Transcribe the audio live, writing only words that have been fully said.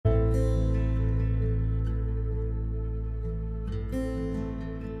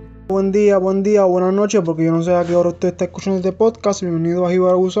Buen día, buenas noches, porque yo no sé a qué hora usted está escuchando este podcast. Bienvenidos a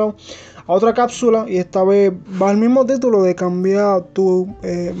Ibar Abusado, a otra cápsula, y esta vez va el mismo título de Cambia tu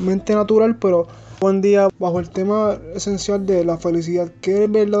mente natural, pero buen día bajo el tema esencial de la felicidad. ¿Qué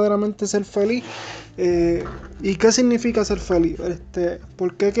es verdaderamente ser feliz? ¿Y qué significa ser feliz?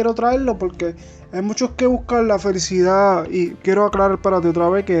 ¿Por qué quiero traerlo? Porque hay muchos que buscan la felicidad, y quiero aclarar para ti otra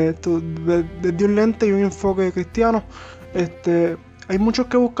vez que esto desde un lente y un enfoque cristiano. Hay muchos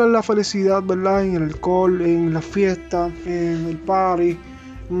que buscan la felicidad, ¿verdad? En el alcohol, en la fiesta, en el party,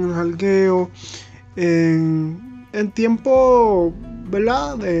 en el jangueo, en tiempo,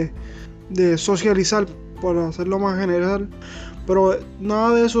 ¿verdad? De socializar, por hacerlo más general. Pero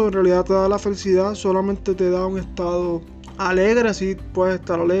nada de eso en realidad te da la felicidad, solamente te da un estado alegre. Sí, puedes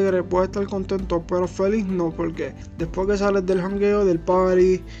estar alegre, puedes estar contento, pero feliz no, porque después que sales del jangueo, del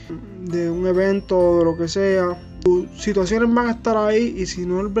party, de un evento, de lo que sea, tus situaciones van a estar ahí, y si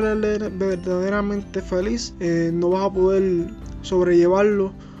no eres verdaderamente feliz, no vas a poder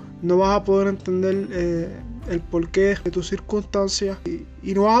sobrellevarlo, no vas a poder entender el porqué de tus circunstancias,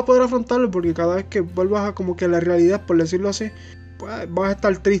 y no vas a poder afrontarlo, porque cada vez que vuelvas a como que la realidad, por decirlo así, pues vas a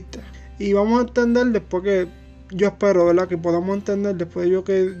estar triste. Y vamos a entender después que yo espero, ¿verdad?, que podamos entender después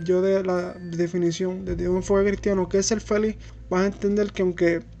yo de la definición desde un enfoque cristiano que es ser feliz. Vas a entender que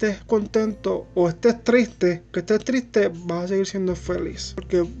aunque estés contento o estés triste, vas a seguir siendo feliz.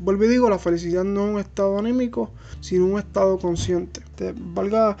 Porque vuelvo y digo, la felicidad no es un estado anímico, sino un estado consciente.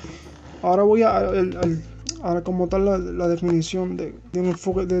 Ahora voy a como tal la definición de un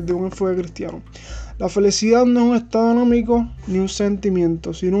enfoque cristiano. La felicidad no es un estado anímico ni un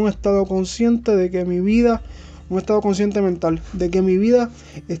sentimiento, sino un estado consciente un estado consciente mental, de que mi vida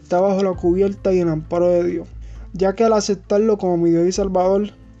está bajo la cubierta y el amparo de Dios, ya que al aceptarlo como mi Dios y Salvador,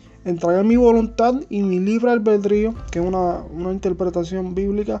 entregué mi voluntad y mi libre albedrío, que es una interpretación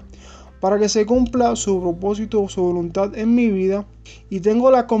bíblica, para que se cumpla su propósito o su voluntad en mi vida, y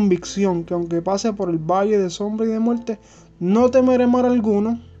tengo la convicción que aunque pase por el valle de sombra y de muerte, no temeré mal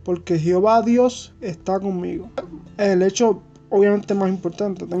alguno, porque Jehová Dios está conmigo. El hecho obviamente más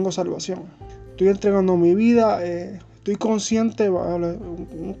importante, tengo salvación. Estoy entregando mi vida, estoy consciente,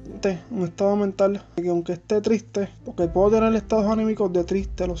 un estado mental de que aunque esté triste, porque puedo tener estados anímicos de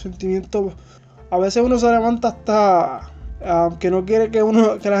triste, los sentimientos, a veces uno se levanta hasta aunque no quiere que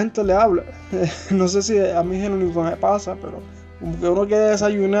la gente le hable. No sé si a mí en único me pasa, pero como que uno quiere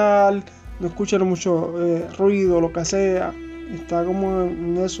desayunar, no escuchar mucho ruido, lo que sea, está como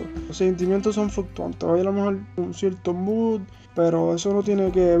en eso. Los sentimientos son fluctuantes, hay a lo mejor un cierto mood, pero eso no tiene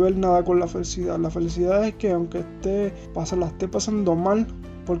que ver nada con la felicidad. La felicidad es que aunque la esté pasando mal,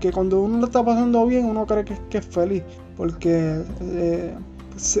 porque cuando uno la está pasando bien, uno cree que es feliz, porque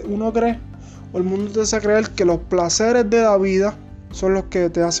uno cree, o el mundo te hace creer que los placeres de la vida son los que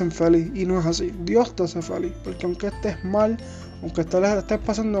te hacen feliz, y no es así. Dios te hace feliz, porque aunque estés mal, aunque estés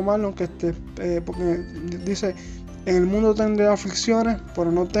pasando mal, aunque porque dice, en el mundo tendré aflicciones,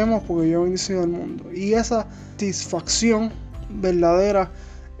 pero no temas, porque yo he bendecido al mundo. Y esa satisfacción verdadera,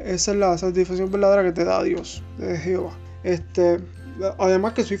 esa es la satisfacción verdadera que te da Dios, de Jehová.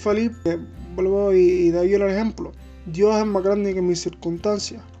 Además que soy feliz, vuelvo y doy el ejemplo. Dios es más grande que mis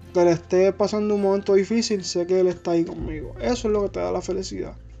circunstancias. Que le esté pasando un momento difícil, sé que Él está ahí conmigo. Eso es lo que te da la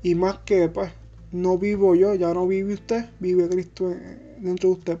felicidad. Y más que, pues, no vivo yo, ya no vive usted, vive Cristo dentro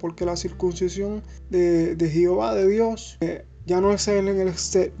de usted. Porque la circuncisión de Jehová, de Dios, ya no es en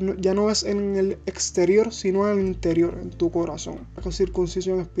el exterior, sino en el interior, en tu corazón. La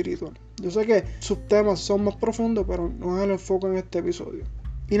circuncisión espiritual. Yo sé que sus temas son más profundos, pero no es el enfoque en este episodio.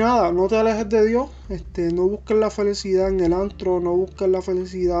 Y nada, no te alejes de Dios, no busques la felicidad en el antro, no busques la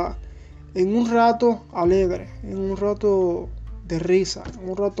felicidad en un rato alegre, en un rato de risa, en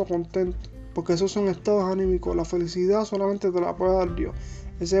un rato contento, porque esos son estados anímicos. La felicidad solamente te la puede dar Dios.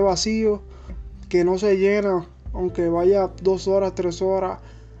 Ese vacío que no se llena, aunque vaya 2 horas, 3 horas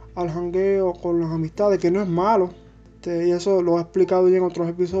al jangueo con las amistades, que no es malo, y eso lo he explicado ya en otros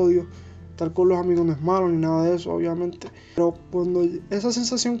episodios. Estar con los amigos no es malo ni nada de eso, obviamente, pero cuando esa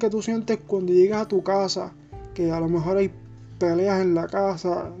sensación que tú sientes cuando llegas a tu casa, que a lo mejor hay peleas en la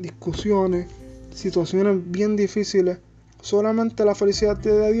casa, discusiones, situaciones bien difíciles, solamente la felicidad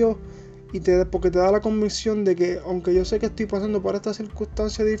te da Dios, porque te da la convicción de que aunque yo sé que estoy pasando por esta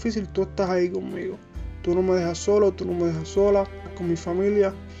circunstancia difícil, tú estás ahí conmigo, tú no me dejas solo, tú no me dejas sola, con mi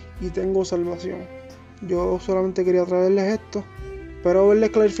familia, y tengo salvación. Yo solamente quería traerles esto, pero haberle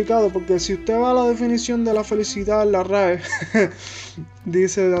clarificado, porque si usted va a la definición de la felicidad en la RAE,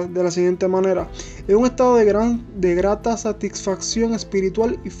 dice de la siguiente manera: es un estado de grata satisfacción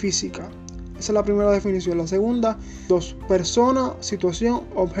espiritual y física, Esa es la primera definición. La segunda, 2. Persona, situación,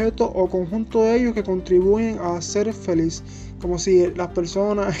 objeto o conjunto de ellos que contribuyen a ser feliz. Como si las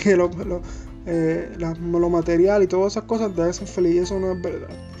personas, lo material y todas esas cosas te hacen feliz. Eso no es verdad.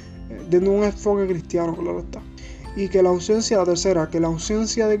 Desde un enfoque cristiano, claro está. Y que la ausencia, la tercera, que la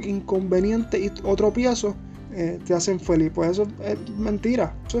ausencia de inconvenientes o tropiezos te hacen feliz. Pues eso es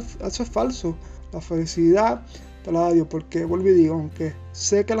mentira. Eso es falso. La felicidad te la da Dios, porque vuelvo y digo, aunque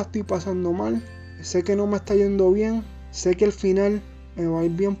sé que la estoy pasando mal, sé que no me está yendo bien, sé que al final me va a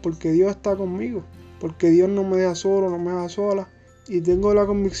ir bien porque Dios está conmigo, porque Dios no me deja solo, no me deja sola, y tengo la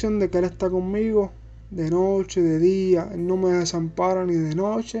convicción de que Él está conmigo de noche, de día. Él no me desampara ni de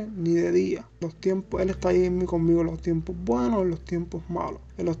noche ni de día. Los tiempos, Él está ahí conmigo en los tiempos buenos, en los tiempos malos,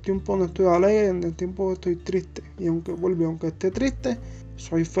 en los tiempos donde estoy alegre, en los tiempos donde estoy triste. Y aunque esté triste,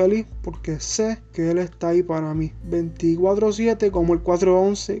 soy feliz porque sé que Él está ahí para mí 24/7, como el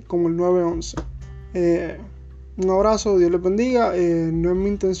 411, como el 911. Un abrazo, Dios les bendiga. No es mi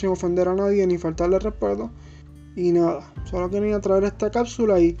intención ofender a nadie ni faltarle respeto. Y nada, solo quería traer esta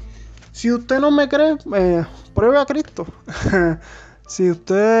cápsula. Y si usted no me cree, pruebe a Cristo. Si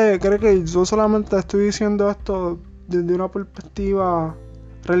usted cree que yo solamente estoy diciendo esto desde una perspectiva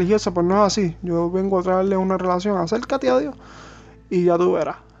religiosa, pues no es así. Yo vengo a traerle una relación. Acércate a Dios y ya tú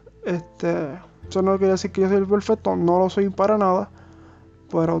verás. Eso no quiere decir que yo soy el perfecto, no lo soy para nada.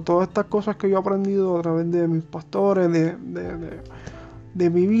 Pero todas estas cosas que yo he aprendido a través de mis pastores, de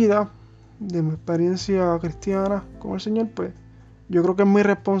mi vida, de mi experiencia cristiana con el Señor, pues yo creo que es mi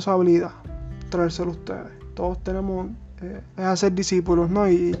responsabilidad traérselo a ustedes. Todos tenemos es hacer discípulos, ¿no?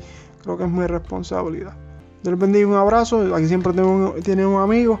 Y creo que es mi responsabilidad. Dios les bendiga, un abrazo. Aquí siempre tienen un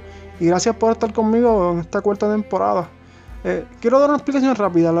amigo. Y gracias por estar conmigo en esta cuarta temporada. Quiero dar una explicación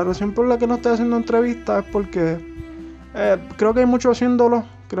rápida. La razón por la que no estoy haciendo entrevistas es porque creo que hay mucho haciéndolo.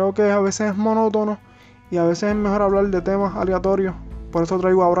 Creo que a veces es monótono y a veces es mejor hablar de temas aleatorios. Por eso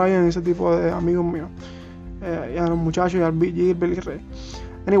traigo a Brian y ese tipo de amigos míos. Y a los muchachos y al Gilbert y Rey.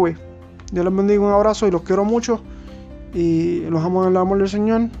 Anyway, Dios les bendiga, un abrazo y los quiero mucho. Y los amo en el amor del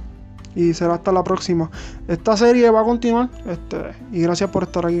Señor. Y será hasta la próxima. Esta serie va a continuar. Y gracias por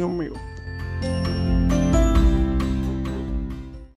estar aquí conmigo.